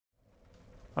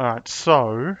Alright,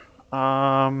 so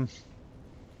I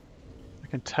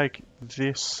can take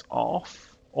this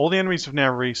off. All the enemies have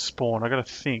now respawned. I gotta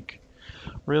think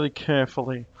really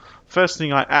carefully. First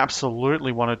thing I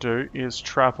absolutely want to do is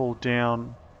travel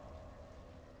down,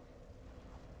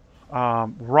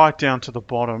 right down to the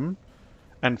bottom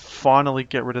and finally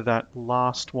get rid of that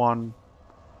last one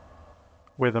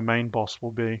where the main boss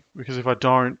will be. Because if I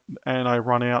don't and I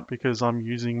run out because I'm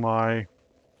using my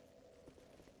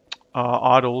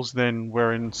idols, then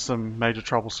we're in some major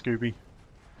trouble, Scooby.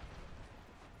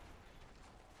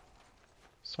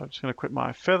 So I'm just going to quit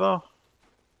my feather.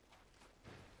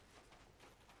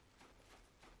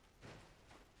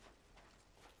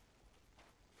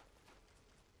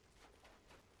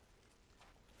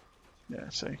 Yeah,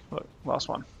 see, look, last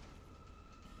one.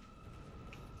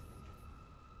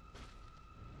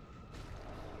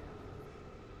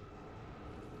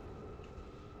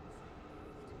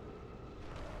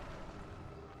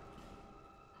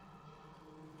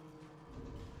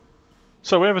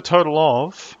 So we have a total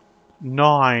of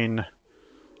 9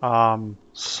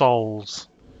 souls.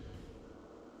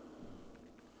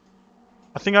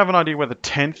 I think I have an idea where the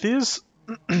 10th is.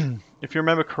 If you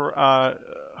remember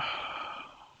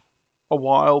a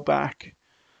while back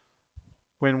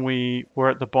when we were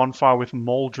at the bonfire with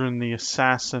Maldron the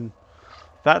assassin,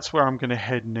 that's where I'm going to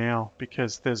head now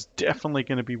because there's definitely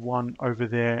going to be one over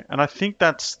there. And I think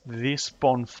that's this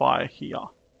bonfire here.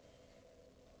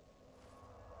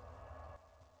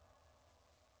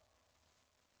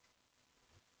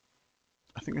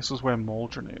 I think this is where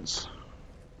Maldron is.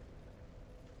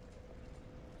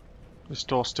 This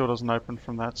door still doesn't open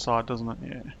from that side, doesn't it?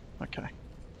 Yeah, okay.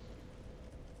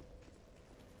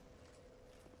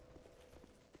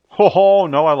 Oh,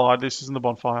 no, I lied. This isn't the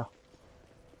bonfire.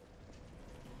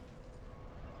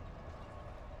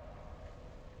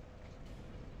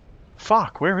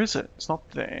 Fuck, where is it? It's not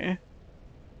there.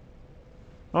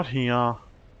 Not here.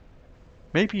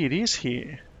 Maybe it is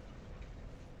here.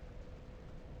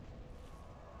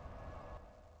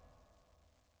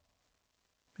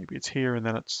 Maybe it's here and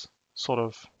then it's sort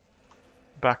of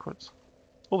backwards.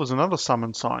 Oh, there's another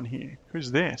summon sign here.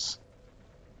 Who's this?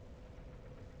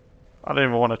 I don't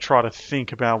even want to try to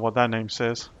think about what that name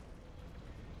says.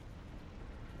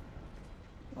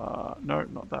 No,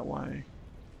 not that way.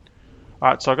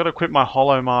 Alright, so I've got to quit my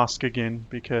hollow mask again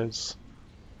because...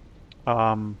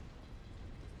 yeah,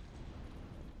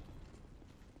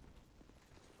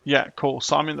 cool.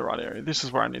 So I'm in the right area. This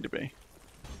is where I need to be.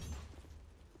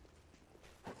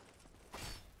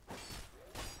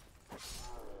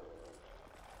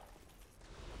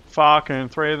 Fucking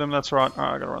 3 of them, that's right.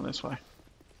 Alright, I gotta run this way.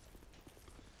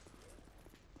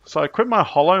 So I quit my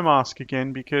hollow mask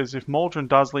again because if Maldron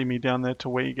does lead me down there to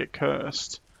where you get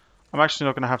cursed, I'm actually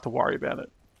not going to have to worry about it.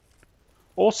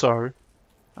 Also,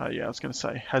 yeah, I was going to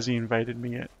say, has he invaded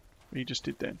me yet? He just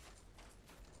did then.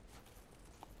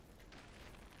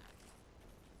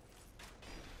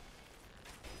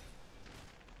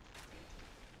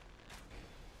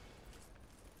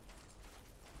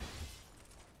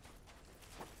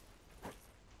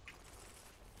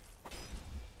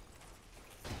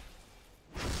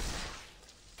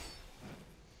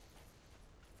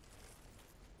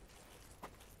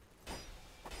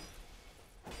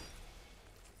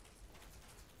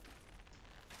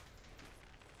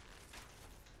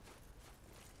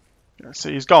 Yeah,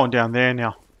 see, he's going down there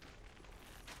now.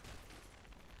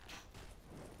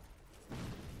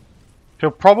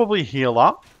 He'll probably heal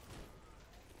up.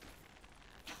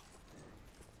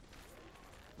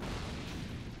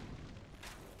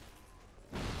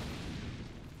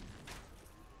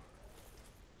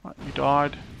 Right, you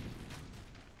died.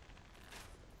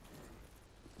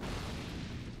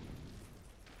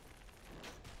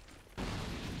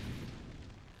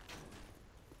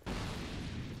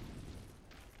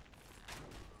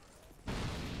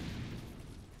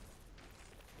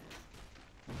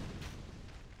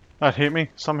 That hit me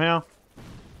somehow.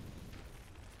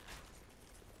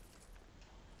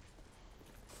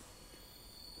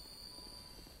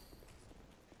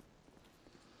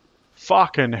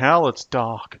 Fucking hell, it's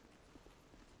dark.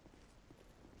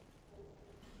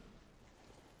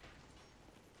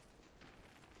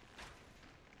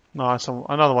 Nice,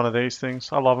 another one of these things.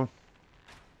 I love them.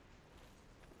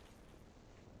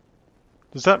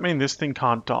 Does that mean this thing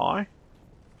can't die?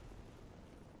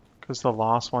 Because the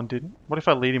last one didn't? What if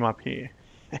I lead him up here?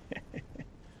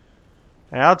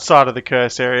 Outside of the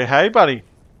curse area. Hey, buddy.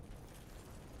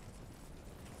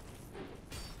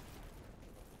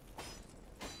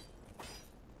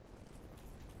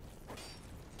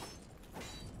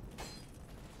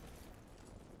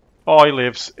 Oh, he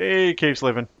lives. He keeps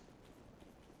living.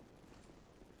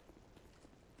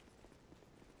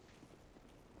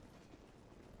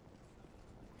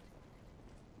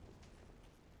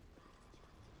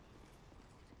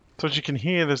 So as you can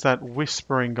hear, there's that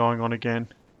whispering going on again.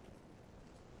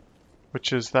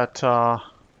 Which is that, oh,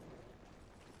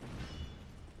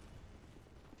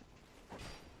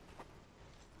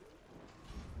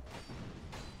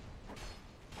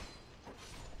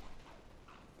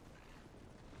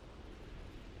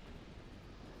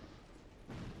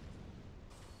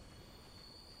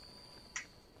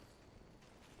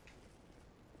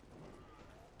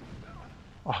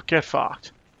 get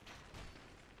fucked.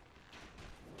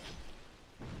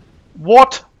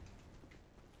 What?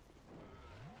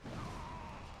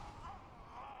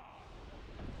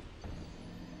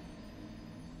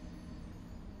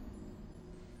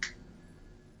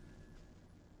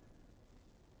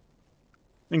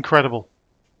 Incredible.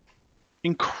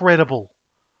 Incredible.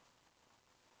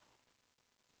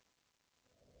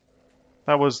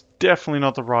 That was definitely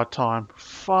not the right time.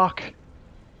 Fuck.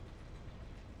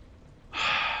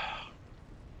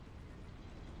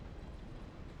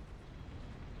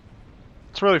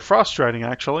 It's really frustrating,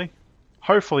 actually.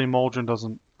 Hopefully Maldron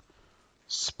doesn't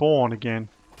spawn again.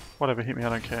 Whatever hit me, I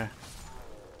don't care.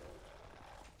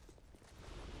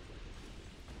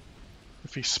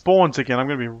 If he spawns again, I'm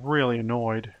going to be really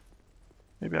annoyed.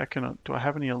 Maybe I can... do I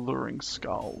have any alluring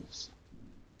skulls?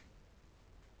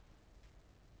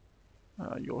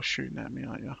 You're shooting at me,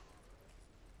 aren't you?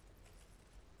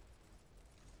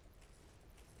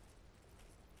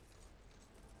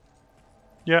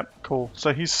 Yep, cool.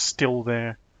 So he's still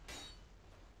there.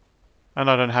 And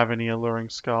I don't have any alluring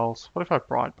skulls. What if I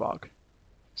bright bug?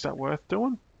 Is that worth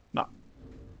doing? No,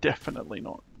 definitely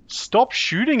not. Stop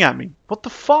shooting at me! What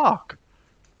the fuck?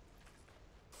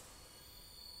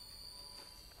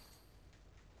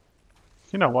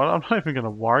 You know what? I'm not even going to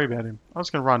worry about him. I'm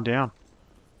just going to run down.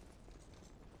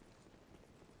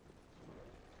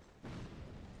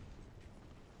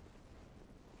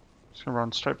 Just going to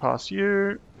run straight past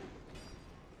you.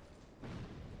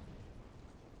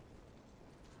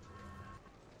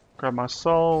 Grab my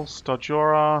souls, dodge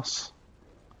your ass.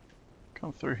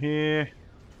 Come through here.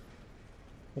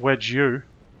 Wedge you.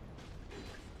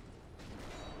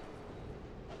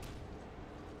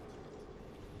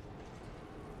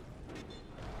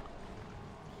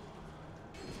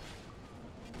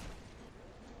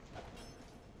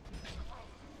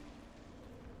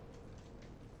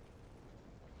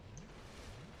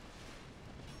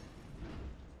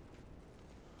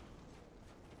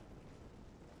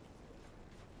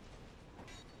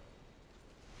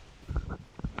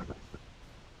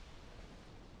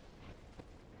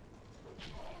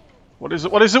 What is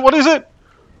it? What is it? What is it?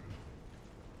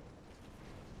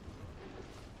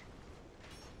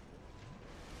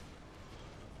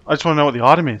 I just want to know what the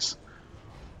item is.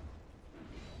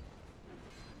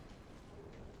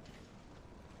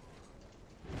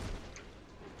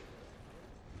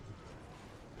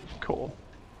 Cool.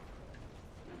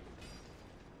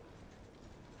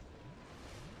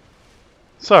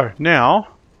 So, now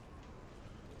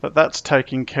that that's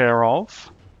taken care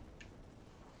of,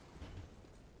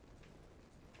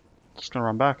 just gonna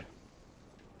run back.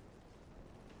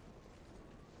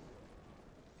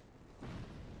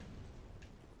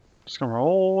 Just gonna run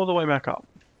all the way back up.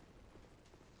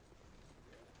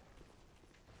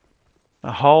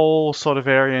 The whole sort of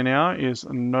area now is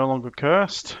no longer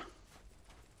cursed.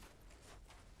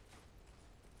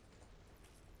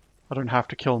 I don't have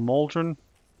to kill Maldron,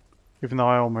 even though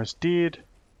I almost did.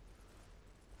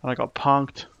 And I got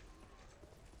punked.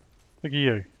 Look at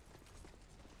you.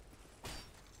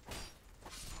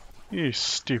 You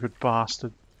stupid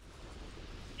bastard.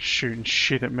 Shooting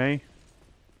shit at me.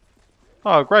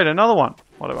 Oh, great, another one.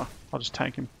 Whatever. I'll just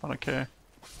tank him. I don't care.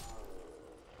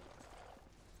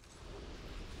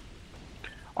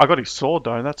 I got his sword,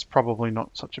 though. That's probably not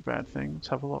such a bad thing. Let's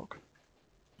have a look.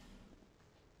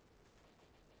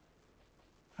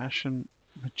 Ashen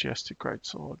Majestic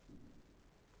Greatsword.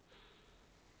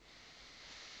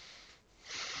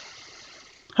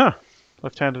 Huh.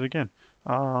 Left-handed again.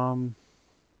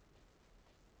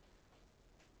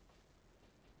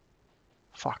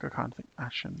 Fuck, I can't think.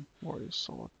 Ashen Warrior's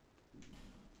Sword.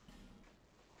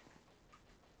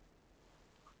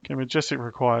 Okay, Majestic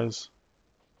requires...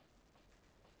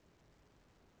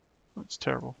 That's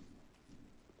terrible.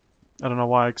 I don't know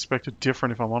why I expected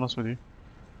different, if I'm honest with you.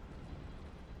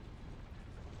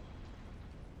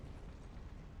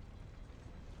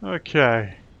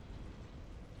 Okay.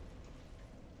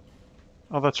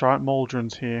 Oh, that's right,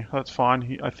 Maldron's here. That's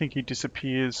fine. I think he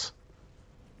disappears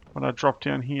when I drop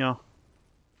down here.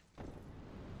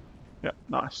 Yeah,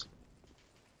 nice.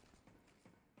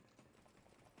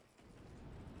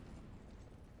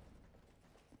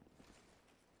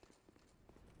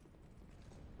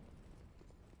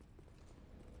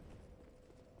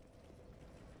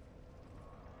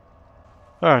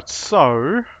 Alright,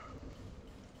 so...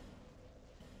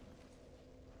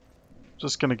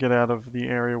 just gonna get out of the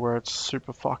area where it's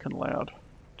super fucking loud.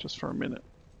 Just for a minute.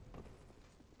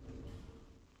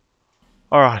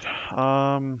 Alright,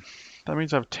 that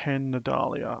means I have 10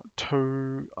 Nadalia.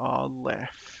 2 are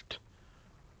left.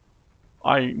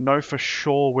 I know for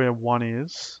sure where one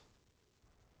is.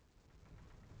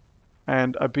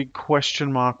 And a big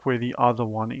question mark where the other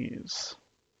one is.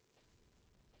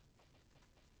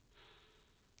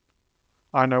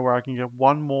 I know where I can get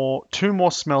 2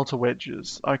 more smelter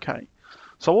wedges. Okay.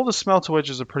 So all the smelter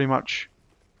wedges are pretty much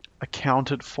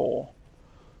accounted for.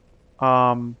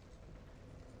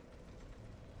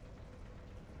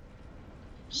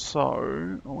 So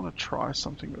I want to try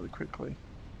something really quickly.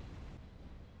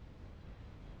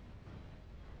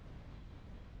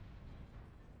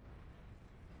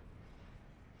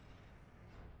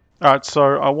 Alright, so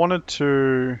I wanted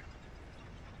to...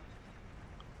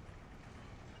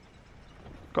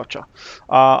 Gotcha.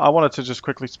 I wanted to just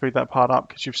quickly speed that part up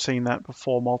because you've seen that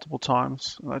before multiple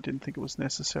times, and I didn't think it was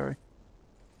necessary.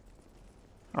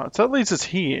 Alright, so that leads us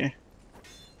here.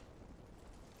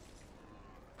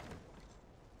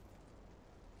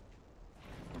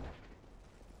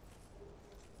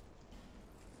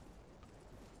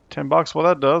 $10, what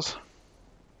that does.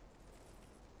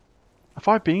 Have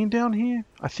I been down here?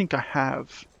 I think I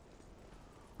have.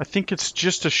 I think it's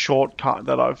just a shortcut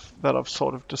that I've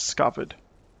sort of discovered.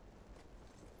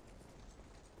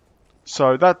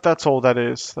 So that's all that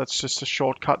is. That's just a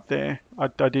shortcut there. I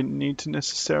didn't need to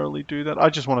necessarily do that. I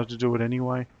just wanted to do it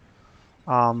anyway.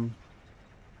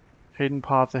 Hidden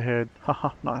path ahead.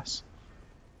 Haha, nice.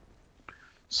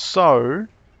 So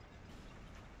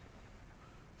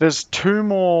there's 2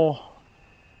 more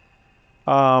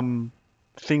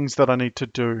things that I need to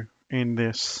do in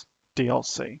this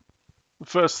DLC. The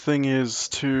first thing is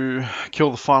to kill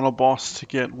the final boss to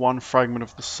get 1 fragment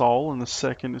of the soul, and the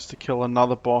second is to kill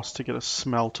another boss to get a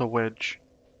smelter wedge.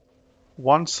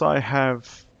 Once I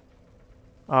have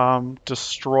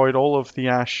destroyed all of the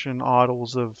ashen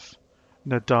idols of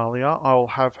Nadalia, I'll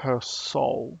have her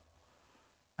soul,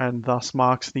 and thus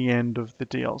marks the end of the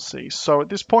DLC. So at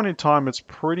this point in time, it's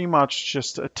pretty much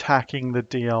just attacking the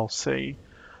DLC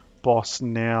boss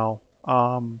now,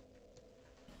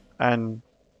 and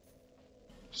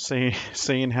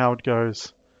seeing how it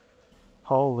goes.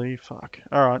 Holy fuck.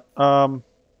 Alright,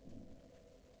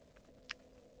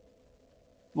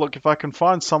 look, if I can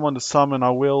find someone to summon,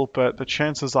 I will, but the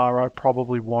chances are I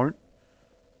probably won't.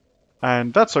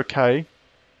 And that's okay.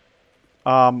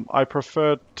 I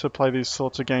prefer to play these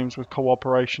sorts of games with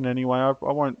cooperation anyway. I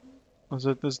won't...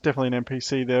 There's definitely an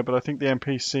NPC there, but I think the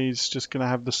NPC's just going to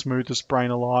have the smoothest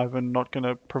brain alive and not going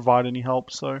to provide any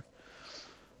help, so...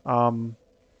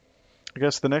 I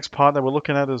guess the next part that we're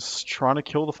looking at is trying to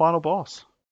kill the final boss.